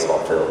heart that baseball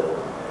filled.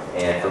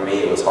 And for me,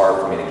 it was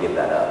hard for me to give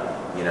that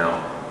up, you know.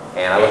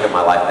 And I look at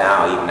my life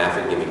now, even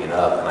after giving it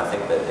up, and I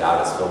think that God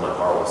has filled my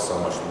heart with so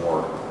much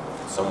more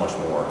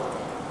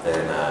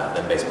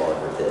than baseball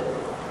ever did.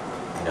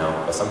 You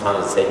know, but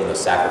sometimes it's taking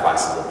those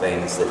sacrifices of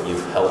things that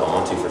you've held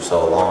on to for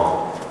so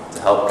long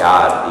to help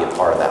God be a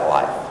part of that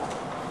life.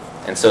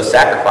 And so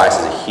sacrifice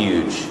is a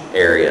huge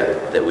area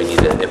that we need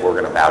to, if we're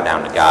going to bow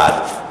down to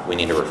God, we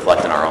need to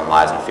reflect in our own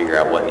lives and figure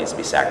out what needs to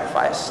be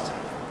sacrificed.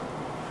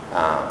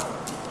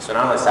 So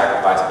not only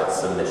sacrifice, but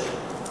submission.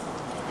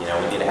 You know,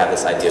 we need to have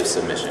this idea of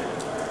submission.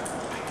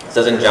 It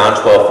says in John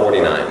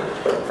 12:49,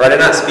 "For I did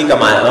not speak on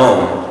my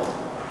own,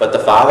 but the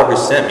Father who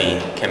sent me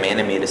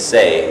commanded me to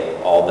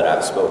say all that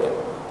I've spoken."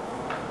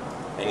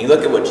 And you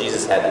look at what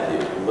Jesus had to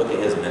do. You look at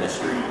his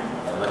ministry,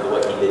 and look at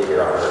what he did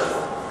here on earth.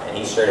 And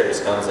he straight up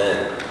just comes in,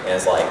 and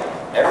it's like,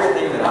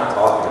 everything that I'm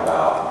talking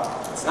about,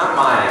 it's not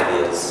my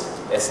ideas.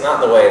 It's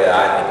not the way that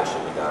I think it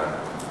should be done.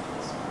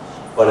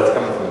 But it's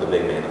coming from the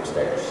big man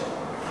upstairs.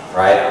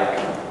 Right?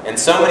 And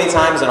so many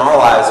times in our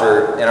lives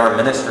or in our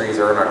ministries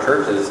or in our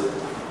churches,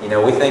 you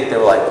know, we think they're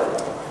like,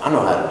 I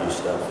know how to do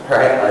stuff,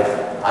 right? Like,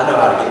 I know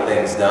how to get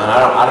things done.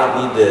 I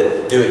don't need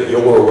to do it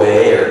your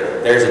way,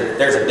 or there's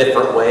a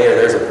different way, or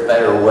there's a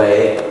better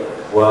way.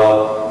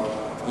 Well,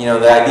 you know,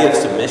 the idea of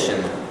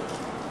submission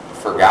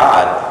for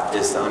God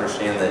is to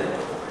understand that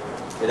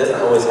it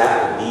doesn't always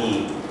have to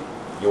be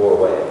your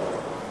way.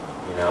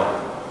 You know,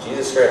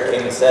 Jesus straight up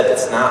came and said,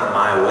 it's not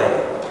my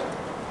way.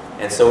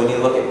 And so we need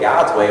to look at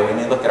God's way, we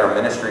need to look at our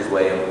ministry's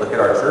way, and look at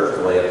our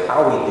church's way of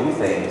how we do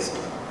things,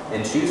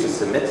 and choose to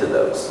submit to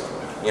those.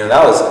 You know,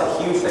 that was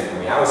a huge thing for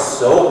me. I was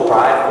so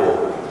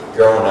prideful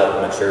growing up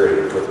in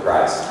maturity with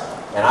Christ.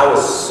 And I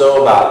was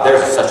so about,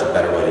 there's such a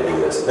better way to do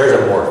this. There's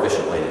a more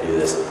efficient way to do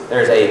this.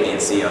 There's A, B,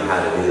 and C on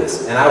how to do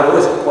this. And I would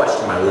always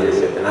question my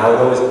leadership, and I would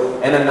always,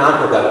 in a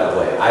non-productive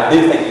way. I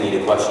do think you need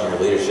to question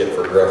your leadership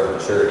for growth and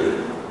maturity.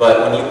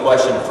 But when you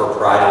question for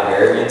pride and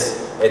arrogance,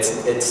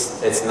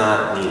 it's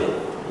not needed.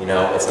 You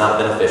know, it's not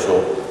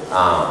beneficial.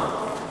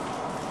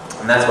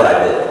 And that's what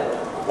I did.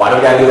 Why do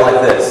we gotta do it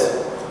like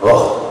this?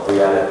 Oh,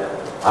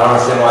 I don't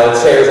understand why the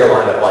chairs are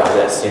lined up like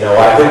this. You know,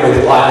 why couldn't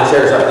we line the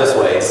chairs up this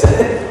way?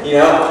 You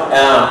know,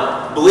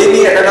 believe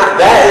me or not,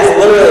 that is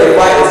literally a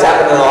fight that's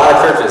happening in a lot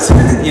of churches.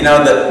 You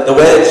know, the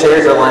way that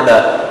chairs are lined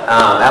up.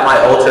 at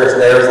my old church,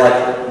 there was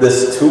like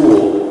this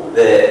tool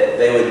that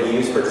they would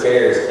use for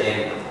chairs,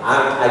 and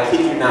I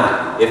kid you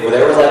not, if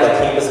there was like a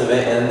campus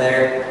event in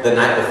there the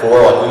night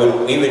before,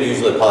 like we would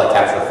usually probably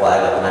capture the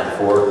flag like the night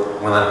before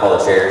when I pull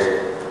the chairs.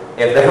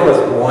 If there was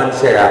one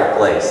chair out of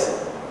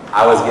place,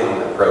 I was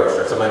getting approached,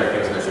 or some other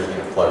campus ministers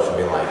getting approached and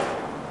being like,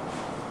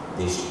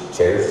 "These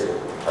chairs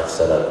are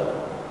set up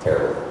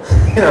terrible."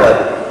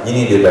 Like, you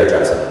need to do a better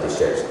job setting up these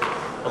chairs.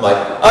 I'm like,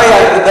 oh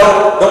yeah,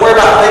 don't worry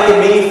about thanking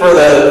me for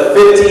the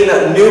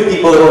 15 new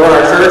people that were on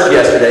our church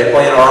yesterday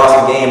playing our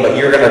awesome game, but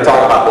you're going to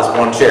talk about this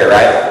one chair,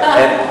 right?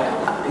 And,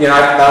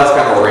 that was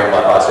kind of a ramble.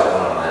 I probably shouldn't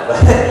have went on that. But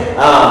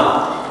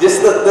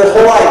just the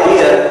whole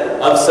idea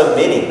of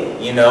submitting,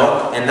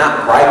 and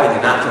not griping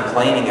and not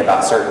complaining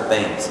about certain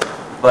things.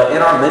 But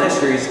in our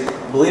ministries,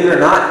 believe it or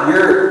not,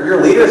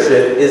 your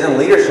leadership is in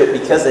leadership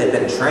because they've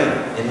been trained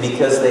and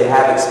because they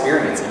have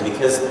experience and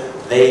because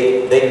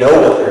they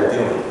know what they're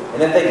doing.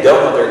 And if they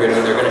don't know what they're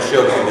doing, they're going to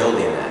show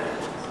humility in that.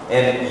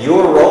 And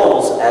your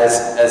roles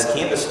as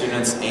campus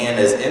students and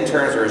as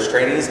interns or as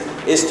trainees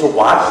is to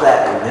watch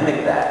that and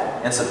mimic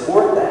that and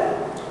support that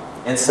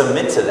and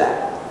submit to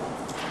that.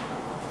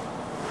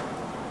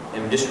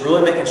 And just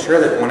really making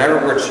sure that whenever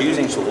we're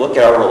choosing to look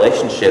at our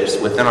relationships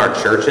within our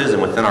churches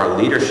and within our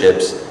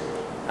leaderships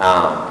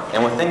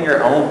and within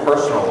your own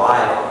personal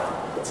life,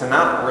 to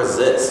not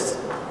resist.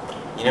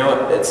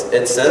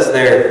 It says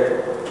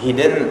there, he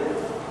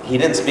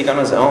didn't speak on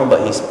his own,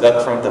 but he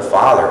spoke from the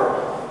Father.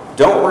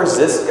 Don't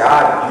resist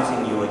God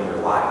using you in your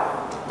life.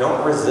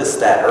 Don't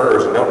resist that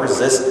urge. And don't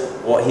resist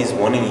what he's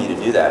wanting you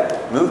to do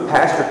that. Move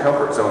past your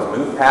comfort zones.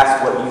 Move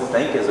past what you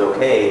think is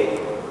okay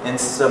and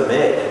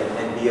submit and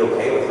be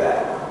okay with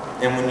that.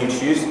 And when you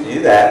choose to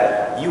do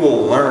that, you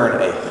will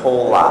learn a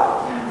whole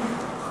lot.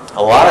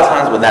 A lot of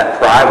times when that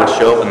pride would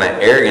show up and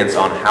that arrogance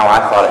on how I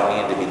thought it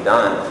needed to be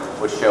done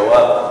would show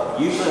up,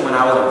 usually when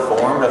I was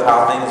informed of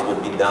how things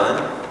would be done,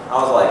 I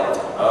was like,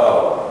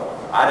 oh,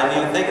 I didn't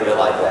even think of it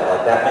like that.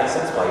 Like, that makes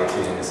sense why you're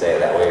choosing to say it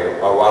that way,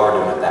 or why we're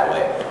doing it that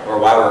way, or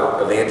why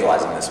we're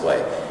evangelizing this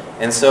way.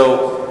 And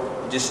so,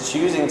 just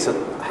choosing to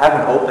have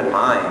an open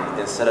mind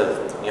instead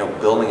of,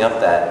 building up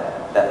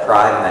that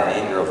pride and that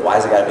anger of why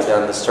has it got to be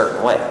done this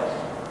certain way.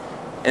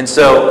 And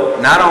so,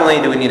 not only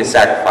do we need to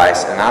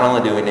sacrifice, and not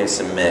only do we need to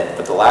submit,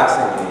 but the last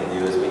thing we need to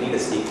do is we need to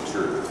seek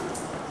truth.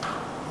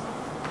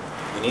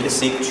 We need to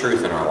seek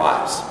truth in our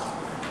lives.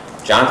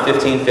 John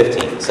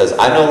 15:15 says,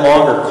 I no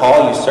longer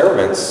call you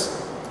servants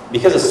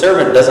because a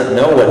servant doesn't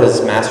know what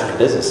his master's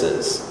business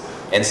is.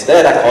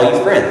 Instead, I call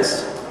you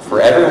friends. For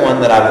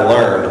everything that I've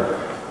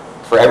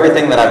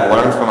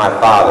learned from my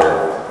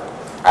Father,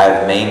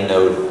 I've made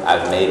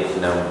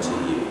known to you.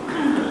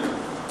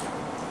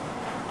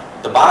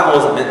 The Bible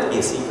isn't meant to be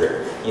a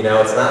secret.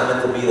 It's not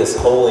meant to be this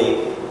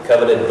holy,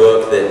 coveted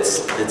book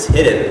that's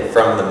hidden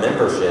from the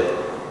membership,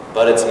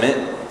 but it's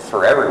meant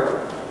for everyone.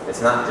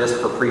 It's not just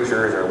for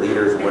preachers or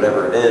leaders or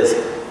whatever it is,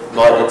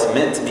 but it's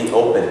meant to be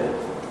open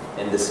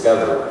and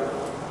discovered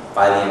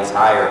by the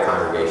entire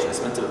congregation.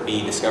 It's meant to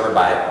be discovered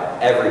by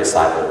every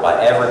disciple,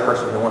 by every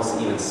person who wants to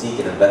even seek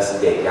and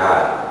investigate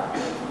God.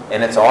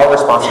 And it's our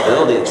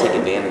responsibility to take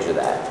advantage of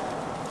that.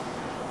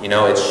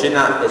 It should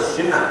not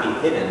be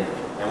hidden.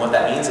 And what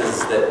that means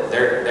is that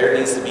there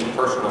needs to be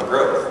personal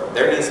growth.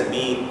 There needs to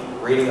be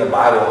reading the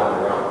Bible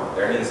on your own.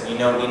 You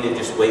don't need to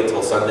just wait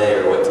till Sunday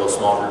or wait till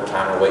small group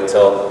time or wait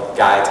till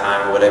guy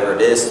time or whatever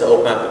it is to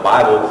open up the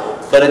Bible.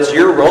 But it's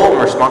your role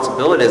and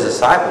responsibility as a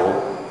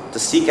disciple to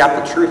seek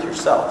out the truth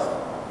yourself.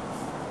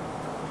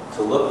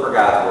 To look for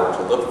God's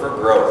Word, to look for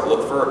growth,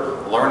 look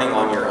for learning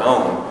on your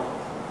own,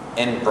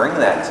 and bring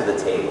that to the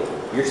table.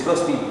 We're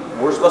supposed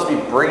to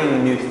be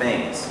bringing new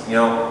things.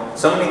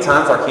 So many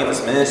times our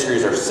campus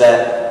ministries are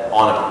set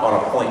on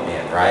a point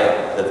man,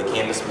 right? That the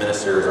campus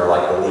ministers are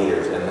like the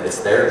leaders, and it's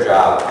their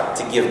job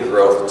to give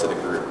growth to the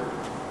group.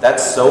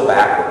 That's so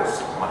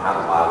backwards on how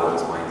the Bible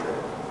explains it.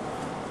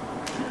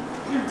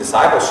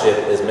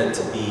 Discipleship is meant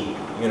to be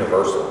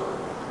universal.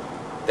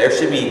 There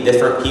should be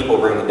different people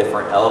bringing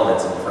different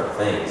elements and different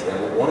things.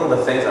 And one of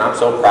the things that I'm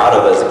so proud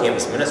of as a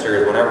campus minister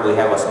is whenever we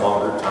have a small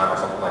group time or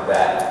something like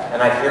that,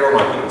 and I hear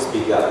my people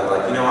speak up, and they're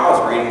like, I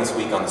was reading this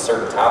week on a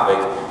certain topic,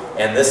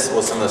 and this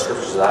was some of the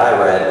scriptures that I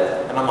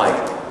read, and I'm like,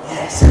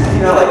 yes.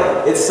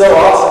 It's so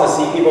awesome to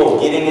see people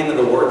getting into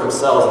the Word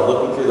themselves and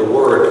looking through the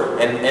Word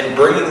and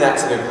bringing that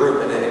to the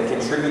group and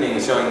contributing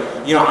and showing,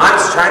 I'm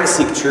just trying to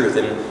seek truth.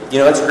 And,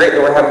 it's great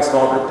that we're having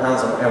small group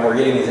times and we're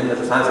getting these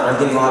individual times, and I'm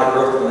getting a lot of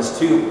growth from this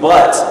too,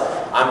 but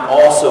I'm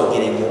also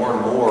getting more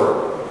and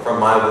more from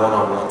my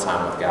one-on-one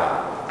time with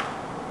God.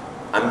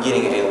 I'm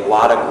getting a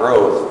lot of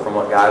growth from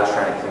what God is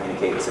trying to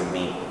communicate to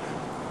me.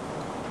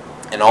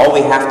 And all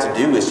we have to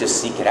do is just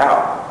seek it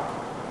out,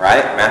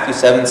 right? Matthew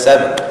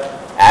 7:7.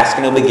 Ask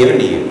and it will be given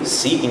to you.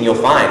 Seek and you'll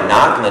find.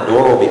 Knock and the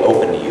door will be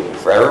open to you.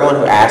 For everyone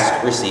who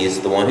asks receives,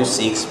 the one who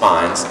seeks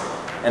finds,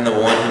 and the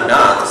one who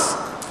knocks,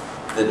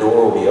 the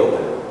door will be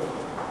open.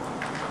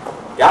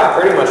 God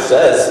pretty much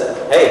says,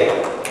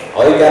 hey,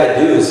 all you got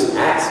to do is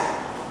ask.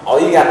 All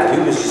you got to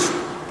do is just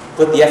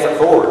put the effort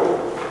forward.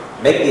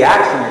 Make the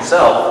action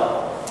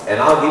yourself, and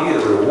I'll give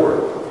you the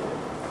reward.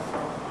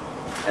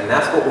 And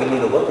that's what we need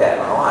to look at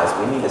in our lives.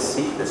 We need to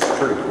seek this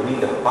truth. We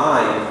need to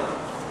find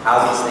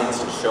how these things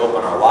can show up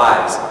in our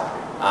lives.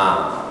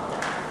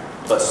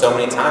 But so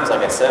many times,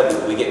 like I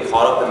said, we get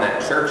caught up in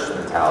that church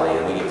mentality,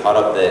 and we get caught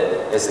up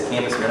that it's the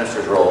campus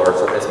minister's role, or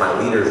it's my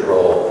leader's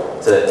role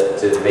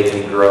to make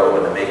me grow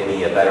and to make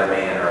me a better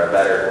man or a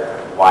better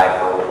wife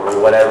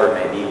or whatever it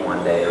may be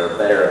one day, or a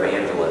better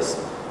evangelist.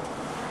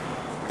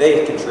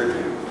 They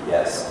contribute,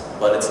 yes,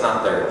 but it's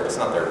not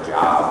their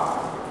job.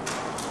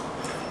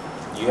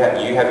 You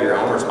have your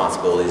own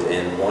responsibilities,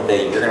 and one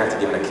day you're going to have to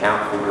give an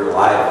account for your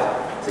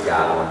life to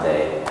God one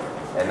day,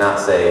 and not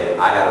say,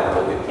 I had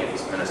a really good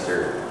campus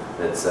minister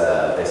that's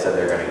they said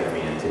they're going to get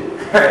me into.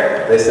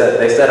 they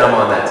said I'm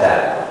on that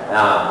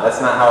tab. That's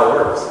not how it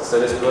works.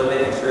 So just really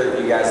making sure that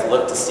you guys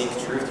look to seek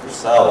truth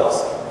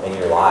yourselves in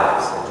your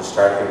lives, and just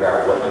try to figure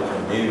out what you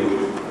can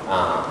do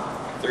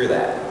through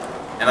that.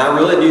 And I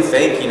really do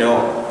think,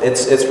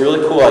 it's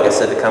really cool, like I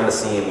said, to come to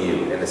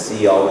CMU and to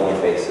see all the new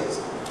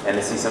faces, and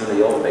to see some of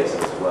the old faces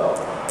as well.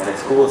 And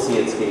it's cool to see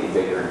it's getting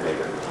bigger and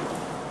bigger.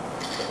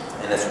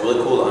 And it's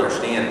really cool to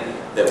understand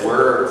that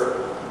we're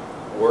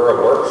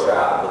a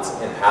workshop that's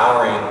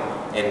empowering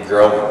and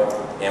growing,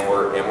 and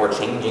we're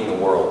changing the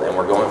world, and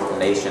we're going from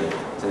nation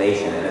to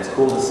nation. And it's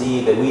cool to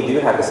see that we do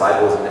have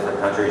disciples in different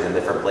countries and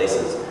different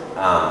places,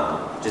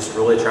 just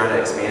really trying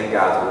to expand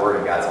God's word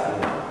and God's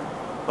kingdom.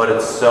 But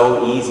it's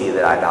so easy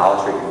that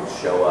idolatry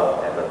can show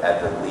up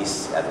at the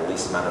least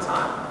amount of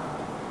time.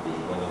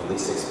 When you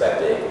least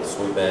expect it, it can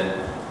swoop in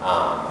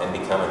and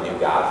become a new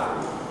god for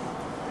you.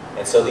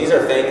 And so these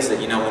are things that,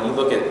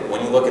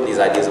 when you look at these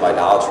ideas of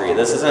idolatry,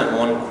 this isn't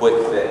one quick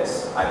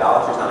fix.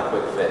 Idolatry is not a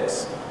quick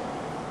fix.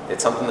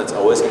 It's something that's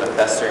always going to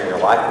fester in your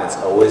life, and it's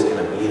always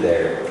going to be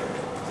there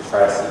to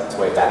try to seek its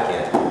way back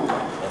in.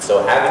 And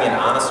so having an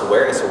honest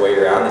awareness of where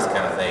you're around these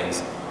kind of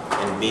things,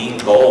 and being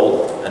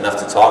bold enough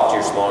to talk to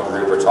your small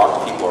group or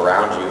talk to people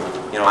around you,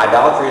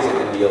 idolatry isn't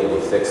going to be able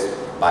to be fixed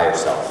by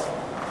yourself.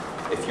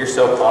 If you're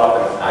so caught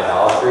up in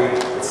idolatry,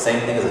 it's the same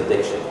thing as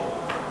addiction.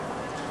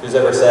 Who's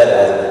ever said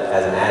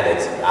as an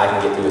addict, I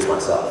can get through this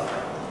myself,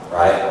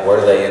 right? Where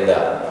do they end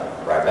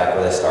up? Right back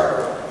where they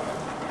started.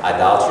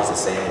 Idolatry is the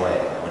same way.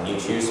 When you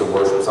choose to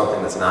worship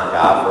something that's not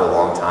God for a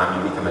long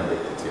time, you become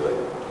addicted to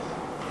it.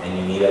 And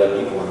you need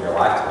other people in your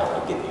life to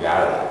help you get you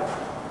out of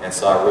it. And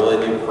so I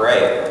really do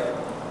pray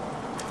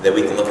that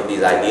we can look at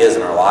these ideas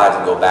in our lives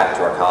and go back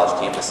to our college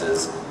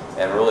campuses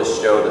and really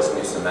show this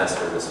new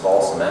semester, this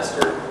fall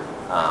semester,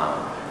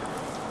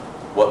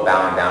 what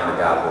bowing down to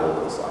God really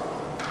looks like.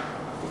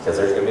 Because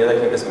there's going to be other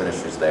campus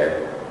ministries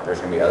there. There's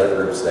going to be other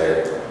groups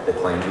there that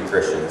claim to be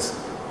Christians,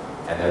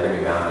 and they're going to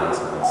be bound down to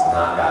something that's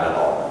not God at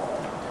all.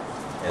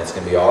 And it's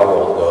going to be our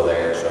role to go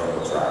there and show them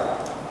what's right.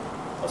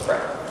 Let's pray.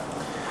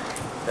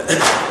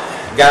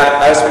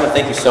 God, I just want to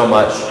thank you so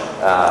much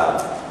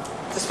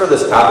just for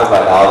this topic of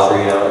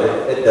idolatry.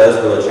 It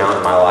does really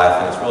challenge my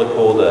life, and it's really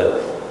cool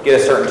to get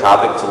a certain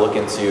topic to look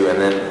into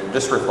and then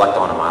just reflect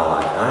on in my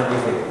life. And I do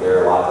think there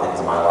are a lot of things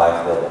in my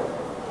life that,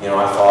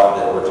 I thought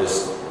that were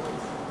just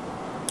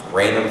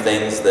random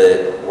things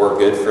that were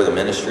good for the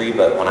ministry,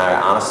 but when I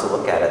honestly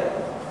look at it,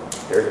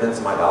 there's been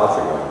some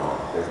idolatry going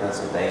on. There's been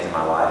some things in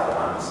my life that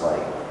I'm just like,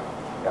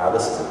 God,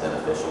 this isn't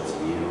beneficial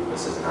to you.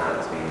 This is not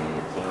expanding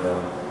your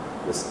kingdom.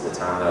 This the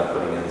time that I'm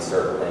putting into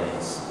certain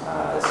things.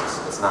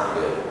 It's not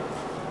good.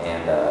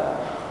 And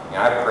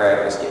I pray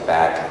I just get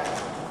back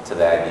to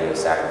the idea of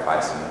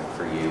sacrificing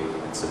for you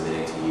and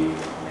submitting to you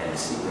and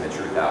seeking the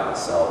truth out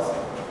myself.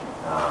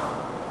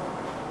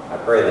 I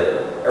pray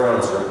that everyone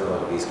in this room can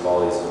look at these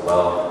qualities as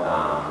well,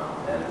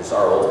 and just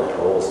our ultimate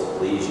goal is to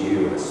please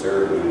you and to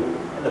serve you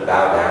and to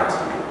bow down to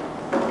you.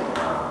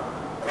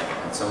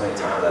 And so many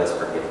times I just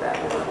forget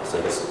that, Lord.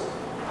 So just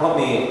help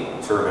me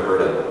to remember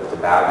to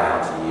bow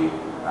down to you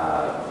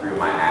through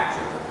my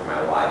actions and through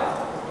my life,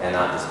 and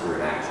not just through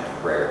an action of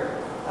prayer.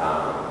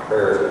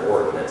 Prayer is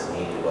important, it's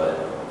needed, but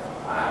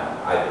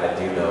I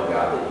do know,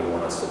 God, that you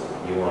want us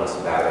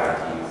to bow down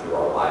to you through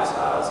our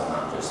lifestyles and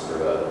not just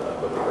through a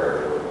quick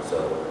prayer, Lord.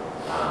 So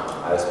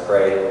I just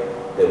pray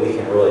that we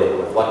can really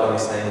reflect on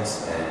these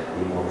things and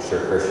be more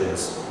mature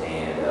Christians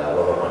and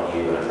love upon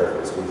you. And I pray for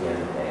this weekend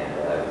and